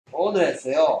오늘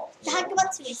했어요. 나 학교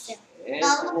마치고 있어요. 네, 나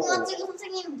학교 마치고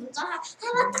선생님 문자 맞다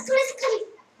클래식하니.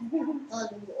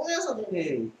 오면서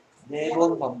오케이.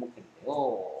 4번 반복했네요.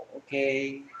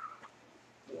 오케이.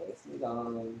 알겠습니다.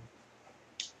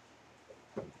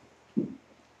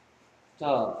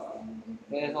 자,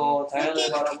 그래서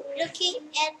자연을 바라보.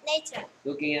 Looking at nature.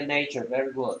 Looking at nature,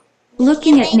 very good.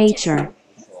 Looking at nature.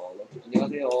 그렇죠.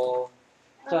 안녕하세요.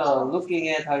 자, looking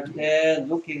at 할 때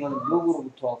looking은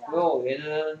look으로부터 왔고요.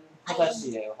 얘는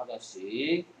하다시예요.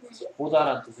 하다시.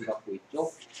 보다란 뜻을 갖고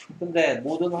있죠. 근데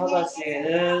모든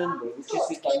하다시에는 뭘 붙일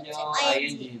수 있다면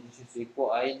ing 붙일 수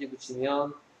있고 ing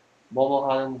붙이면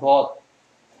뭐뭐 하는 것.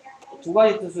 두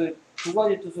가지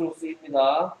뜻으로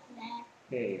쓰입니다.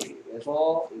 오케이.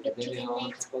 그래서 이렇게 되면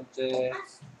첫 번째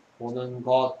보는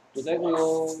것도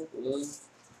되고요. 또는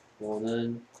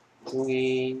보는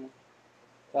중인.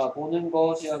 자, 보는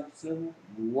것이란 뜻은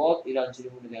무엇이란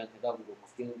질문에 대한 대답으로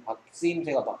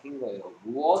쓰임새가 바뀐 거예요.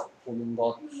 무엇? 보는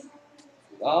것.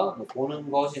 뭐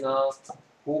보는 것이나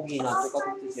보기나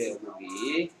똑같은 뜻이에요.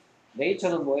 보기.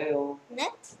 네이처는 뭐예요? 네?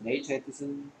 네이처의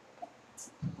뜻은?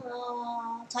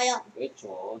 자연.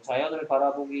 그렇죠. 자연을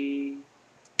바라보기.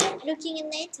 Looking at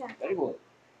nature. very good.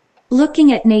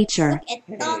 Looking at nature. Look at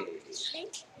the.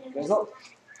 그래서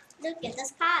Look at the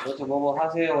sky. 그렇죠. 뭐뭐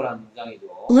하세요라는 문장이죠.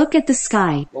 Look at the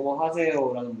sky. 뭐뭐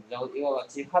하세요라는 문장은 이와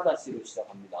같이 하다시로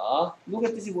시작합니다.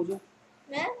 look의 뜻이 뭐죠?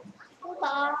 네?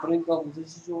 보다. 그러니까 무슨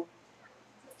시죠?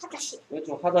 하다시.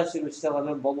 그렇죠. 하다시로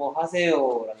시작하면 뭐뭐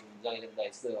하세요라는 문장이 된다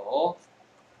했어요.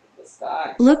 The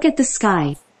sky. Look at the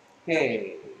sky.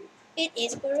 오케이. It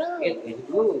is blue. It is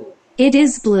blue. It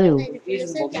is blue.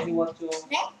 it은 뭐 대신 왔죠?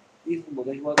 네? it은 뭐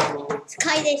대신 왔죠?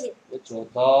 스카이 대신. 그렇죠.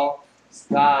 The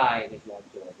sky 대신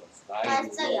왔죠. The sky.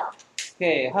 맞아요.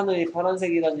 오케이. 하늘이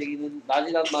파란색이란 얘기는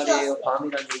낮이란 말이에요?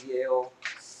 밤이란 얘기예요?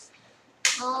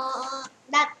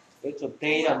 낮. 그렇죠.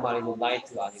 day란 말이고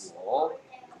night가 아니고.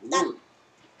 낮.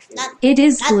 낮. It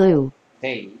is blue.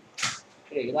 day.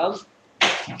 오케이. 그 다음.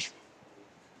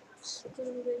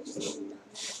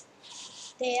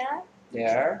 There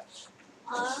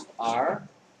are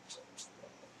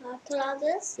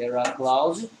clouds. there are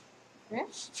clouds. 네?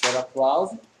 There are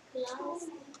clouds. Clouds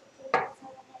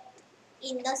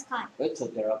in the sky.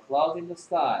 그렇죠. There are clouds in the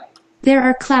sky. There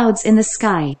are clouds in the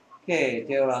sky. 오케이.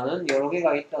 there는 여러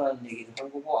개가 있다는 얘기를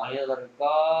한 거고 아니나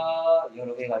다를까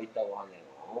여러 개가 있다고 하네요.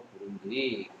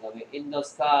 구름들이. 그 다음에 in the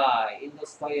sky. in the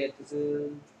sky의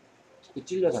뜻은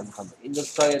찔려 잠깐만. in the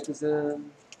sky의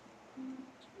뜻은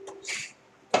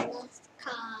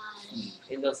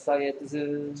in the sky의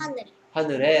뜻은 하늘.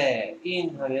 하늘에.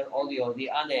 in 하면 어디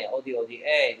안에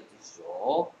어디에 이런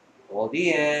뜻이죠.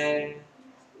 어디에.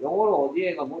 영어로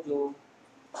어디에가 뭐죠?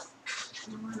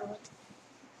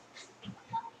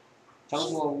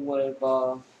 장소가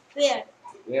공부하니까 Where?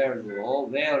 where로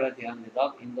where에 대한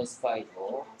대답 in the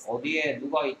sky죠. 어디에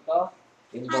누가 있다?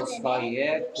 in the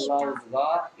sky에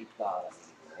clouds가 있다라는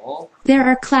얘기죠. There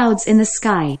are clouds in the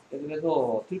sky.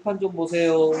 그래서 들판 좀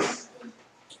보세요.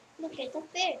 Look at the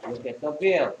field. Look at the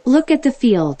field. Look at the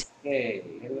field. 오케이.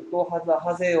 그리고 또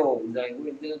하세요 문장이고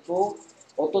이제는 또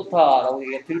어떻다라고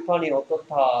이게 들판이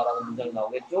어떻다라는 문장이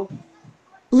나오겠죠?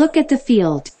 Look at the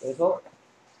field. 그래서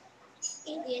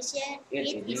It is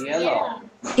yellow.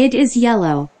 It is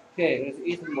yellow. 오케이. 그래서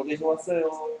it은 뭐 대신 왔어요?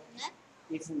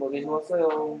 it은 뭐 대신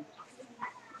왔어요?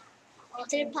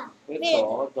 들판.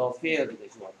 그렇죠. The field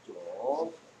대신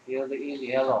왔죠. Field is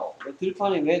yellow.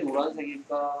 들판이 왜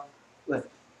노란색일까? 왜?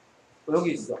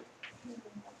 여기 있어.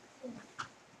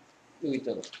 여기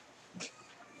있잖아.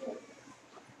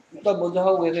 일단 먼저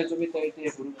하고 계세요. 좀 이따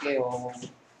 1대1 부를게요.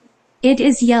 It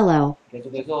is yellow.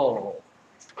 계속해서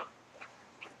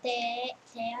There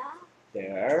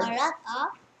there are a lot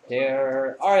of.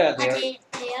 there are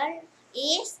There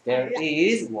is there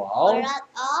is wow a lot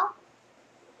of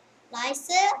rice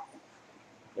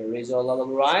there is a lot of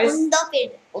rice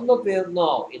on the field.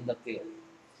 no in the field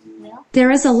뭐야? There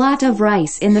is a lot of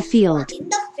rice in the field. In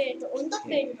the field, on the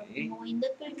field. 오케이. in the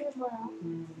field 뭐야?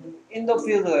 in the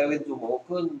field가 여기 좀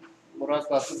큰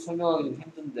뭐랄까 좀 설명하기 좀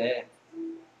힘든데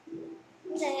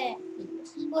근데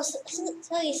뭐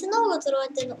저기 스노우가 들어올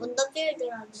때는 on the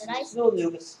field라는데 라이스. 스노우는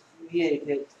여기 위에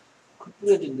이렇게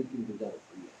뿌려진 느낌이 들잖아.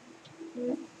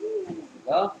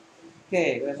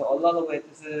 오케이. 그래서 a lot of의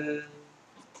뜻은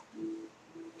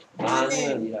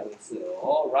많은이라고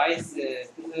했어요. rice의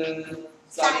뜻은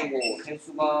쌀이고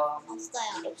셀수가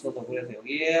없어서 그래서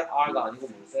여기에 r가 아니고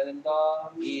뭘 써야 된다?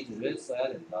 is를 써야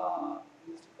된다.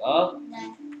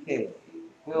 네. 오케이.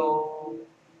 고요.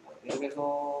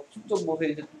 여기서 숲 좀 보세요.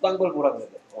 이제 딴 걸 보라 그래야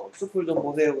돼. 숲을 좀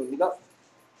보세요. 그럽니다.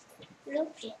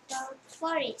 Look at the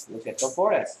forest. Look at the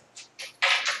forest.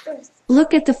 forest.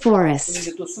 Look at the forest.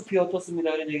 근데 또 숲이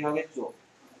어떻습니다. 이런 얘기 하겠죠.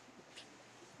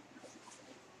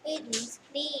 It is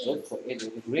green. 그렇죠. It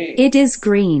is green. It is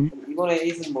green. 이번에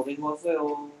it은 뭐를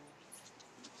주었어요?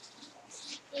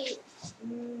 It,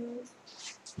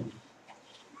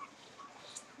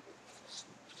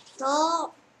 the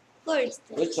forest.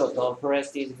 그렇죠. The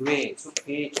forest is green.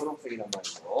 숲이 초록색이란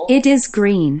말이죠. It is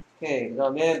green. 오케이. 그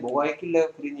다음에 뭐가 있길래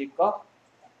그린일까?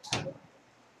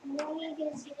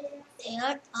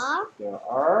 There are There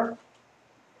are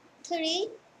three.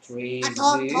 trees.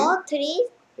 The trees.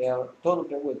 더는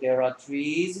빼고 there are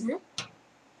trees. 응?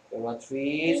 There are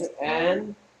trees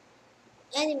and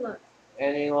Animals.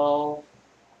 animals.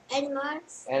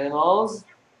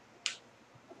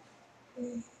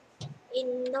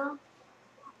 In the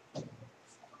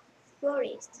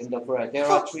forest. In the forest. There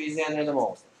are trees and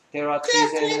animals. There are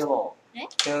trees and animals. 네?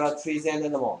 There are trees and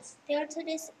animals. There are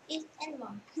trees is animal.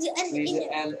 Trees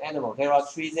and animals. There are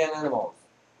trees and animals.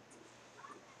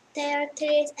 There are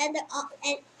trees and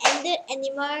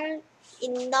animal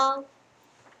in the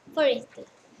forest.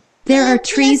 There are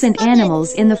trees and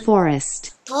animals in the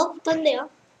forest. 더 붙었네요.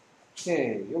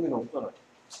 오케이. 여기는 없잖아요.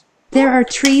 There are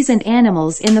trees and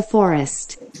animals in the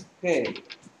forest. 오케이.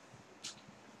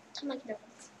 잠깐만 기다려.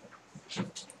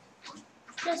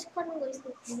 플래시하는 거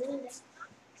있으면 보는데.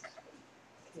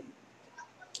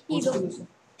 이거.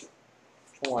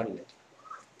 총알이네.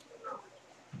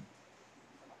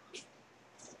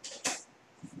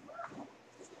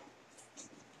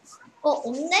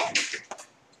 없네?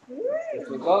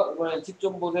 그러니까 이번엔 집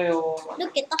좀 보세요.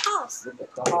 Look at the house. Look at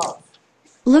the house.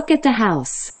 Look at the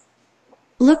house.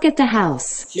 Look at the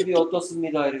house. 집이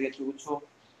어떻습니다. 이러겠죠. 그쵸?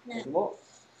 네. 뭐?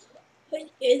 It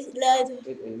is red.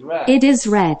 It is red. It is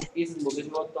red. it은 뭐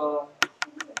대주었다.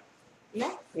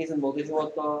 네? it은 뭐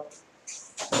대주었다.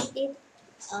 It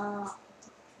house.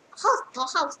 The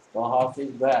house. The house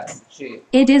is red. 그치?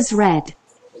 It is red.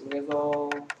 그래서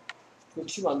그거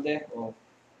치면 안 돼.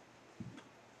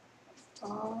 The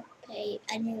pay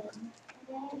아니요.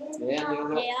 네, There a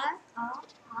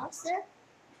house.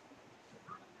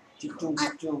 집중.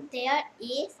 There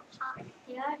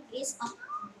is a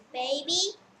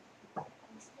baby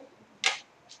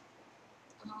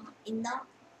in the house.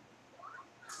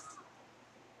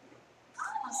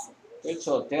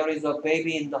 그렇죠. There is a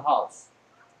baby in the house.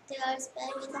 There is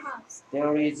baby in the house.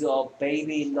 There is a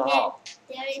baby in the house.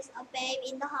 There is a baby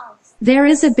in the house. There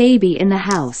is a baby in the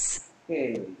house.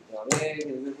 오케이. 그다음에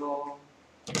그래서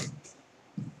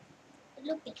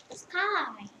Look at the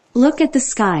sky. Look at the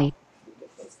sky. look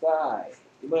at the sky.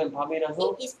 이번엔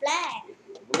밤이라서 It is black.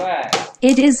 black.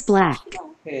 It is black.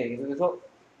 오케이. 그래서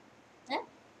네?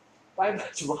 빨리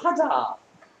좀 하자.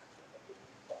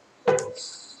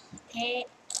 There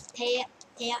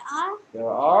are There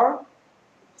are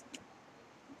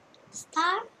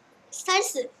stars.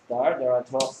 stars. There are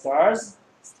 12 stars.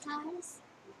 Stars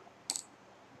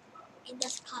in the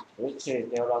sky. 그렇지.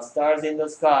 There are stars in the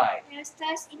sky. There are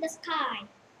stars in the sky.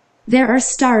 There are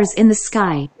stars in the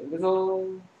sky.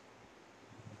 여기서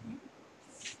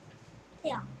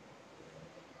Yeah.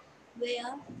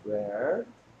 where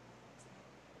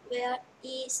Where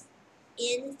is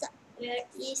in sun? where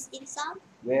is the sun?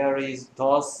 Where is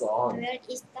the sun?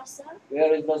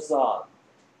 Where is the sun?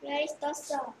 Where is the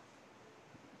sun?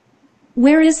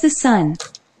 Where is the sun?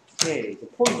 오케이.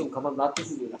 폰 좀 가만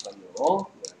놔두시고 잠깐요.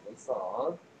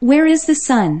 Where is the sun? Where is the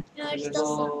sun? Where is the sun?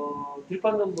 그래서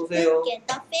들판 좀 보세요. Look at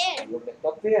the fair. Look at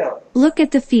the field. Look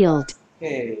at the field.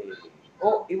 오케이.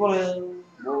 이번엔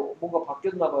뭔가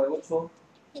바뀌었나봐요. 그렇죠?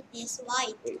 It is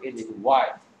white. It is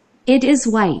white. It is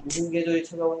white. 무슨 계절이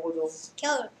찾아온 거죠?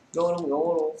 겨울.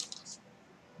 영어로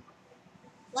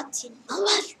What?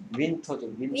 winter죠.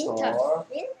 Winter.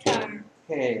 Winter.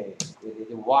 오케이. It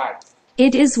is white.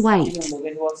 It is 이름 white. 뭐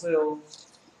가져왔어요?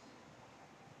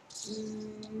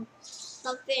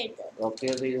 The field. The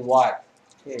field is white.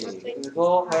 오케이.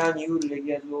 그래서 하얀 이유를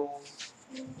얘기하죠.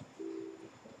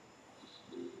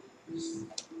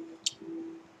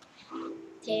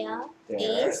 There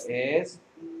There is is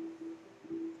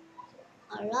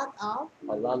a lot of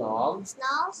a lot of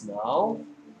snow snow.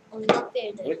 on the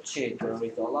field. 그렇지. There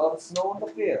is a lot of snow on the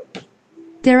field.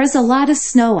 There is a lot of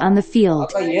snow on the field.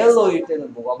 아까 yellow일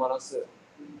때는 뭐가 많았어요?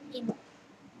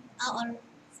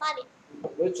 쌀이.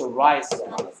 그렇죠. rice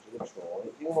많았죠. 그렇죠.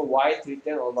 지금은 white일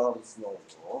때는 a lot of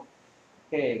snow죠.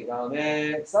 오케이. 그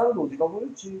다음에 쌀은 어디가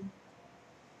보였지?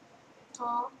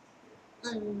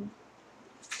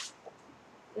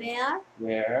 Where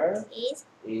Where is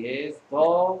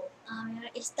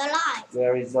is the rice?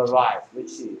 Where is the rice?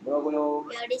 그렇지. 뭐라고요?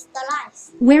 Where is the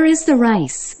rice? Where is the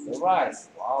rice? The rice.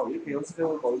 와우, 이렇게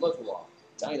연습해보니까 얼마나 좋아.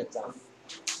 짱이다, 짱.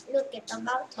 Look at the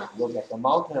mountain. Look at the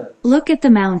mountain. Look at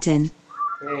the mountain.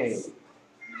 오케이.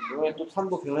 이번에 또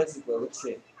산도 변했을 거야,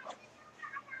 그렇지?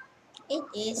 It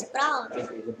is brown.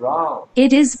 It is brown.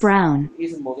 It is brown.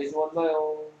 it은 뭐 대신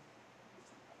왔나요?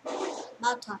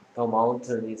 Mountain. The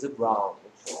mountain is brown.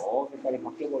 그렇죠. 색깔이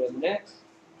바뀌어버렸네.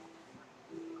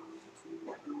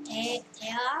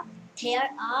 There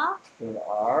are There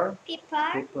are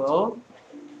people people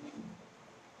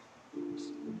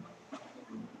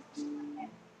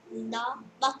in the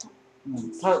mountain.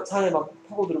 산에 막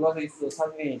파고 들어가서 있어.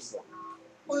 산 위에 있어.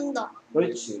 On the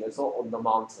그렇지. 그래서 on the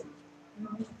mountain.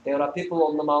 There are people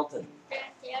on the mountain.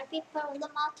 there are people on the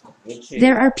mountain. 그렇지.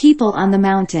 There are people on the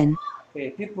mountain.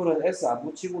 네, people은 S 안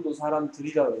붙이고도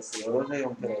사람들이라고 했어요. 여러세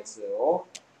형태가 있어요.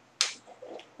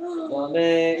 그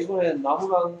다음에 이번엔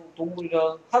나무랑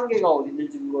동물이랑 한 개가 어디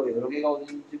있는지 물어, 여러 개가 어디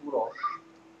있는지 물어.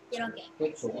 여러 개.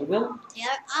 그렇죠. 그러면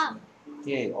There are.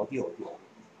 예, 어디.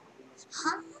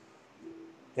 Huh?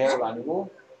 there가 아니고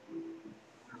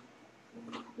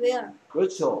Where?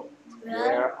 그렇죠. Where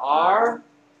There are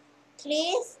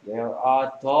trees? There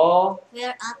are the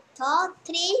Where are the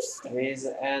trees? trees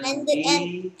and And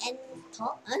the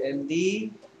and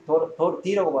the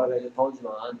D라고 말해야죠.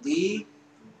 더지만 the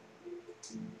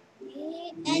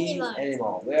animal.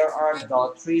 animal. Where are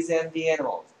the trees and the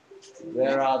animals?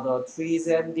 Where are the trees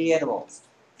and the animals?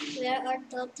 Where are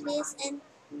the trees and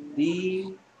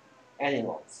The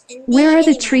animals. Where are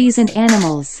the animals? trees and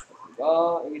animals?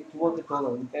 여기 두 번째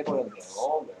더는 빼버렸네요.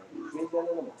 Where are the trees and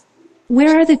animals?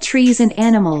 Where are the trees and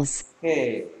animals?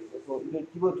 오케이. 그래서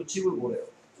이번 또 집을 보래요.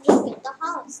 Look at the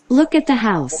house. Look at the 뭔가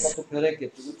house. 또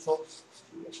변했겠죠, 그렇죠?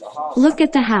 Look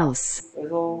at the house.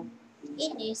 그래서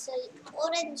It is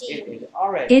orange. it is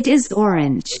orange. It is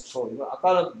orange. 그렇죠. 이거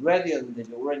아까는 red였는데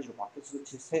이제 오렌지로 바뀌었어.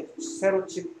 그렇지. 새로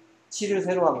칠을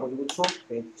새로 한 거죠, 그렇죠?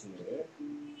 페인트 칠을.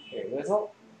 네,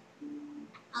 그래서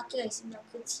아기가 있습니다.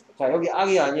 그 집에. 자 여기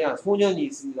악이 아니야. 소년이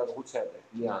있습니다도 고쳐야 돼.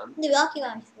 미안. 근데 왜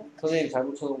아기가 있어? 선생님이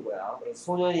잘못 쳐놓은 거야. 그래서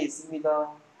소년이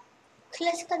있습니다.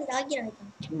 클래식한 아기라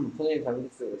했잖아. 선생님이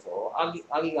잘못했어요. 그래서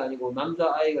아기가 아니고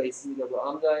남자 아이가 있습니다.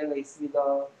 남자 아이가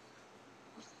있습니다.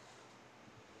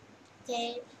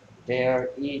 There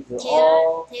is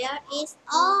a There is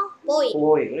a boy.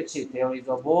 boy. 그렇지. There is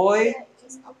a boy. There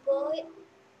is a boy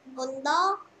on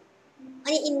the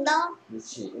in the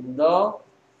그렇지. In the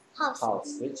house.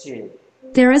 house. 그렇지.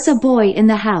 There is a boy in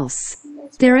the house.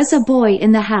 There is a boy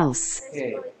in the house.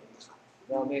 오케이.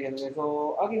 그 다음에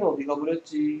계속해서 아기는 어디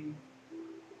가버렸지?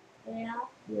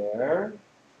 Where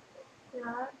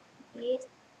is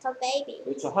the baby?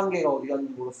 그렇죠. 한 개가 어디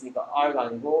갔는지 물었으니까 R가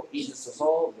아니고 is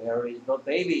써서 Where is the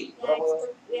baby? 뭐라고요?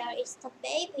 Where is the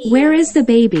baby? Where is the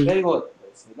baby? Very good.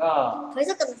 그렇습니다.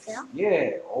 벌써 끝났어요?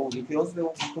 예. 이렇게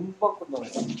연습해보면 금방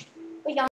끝나네요.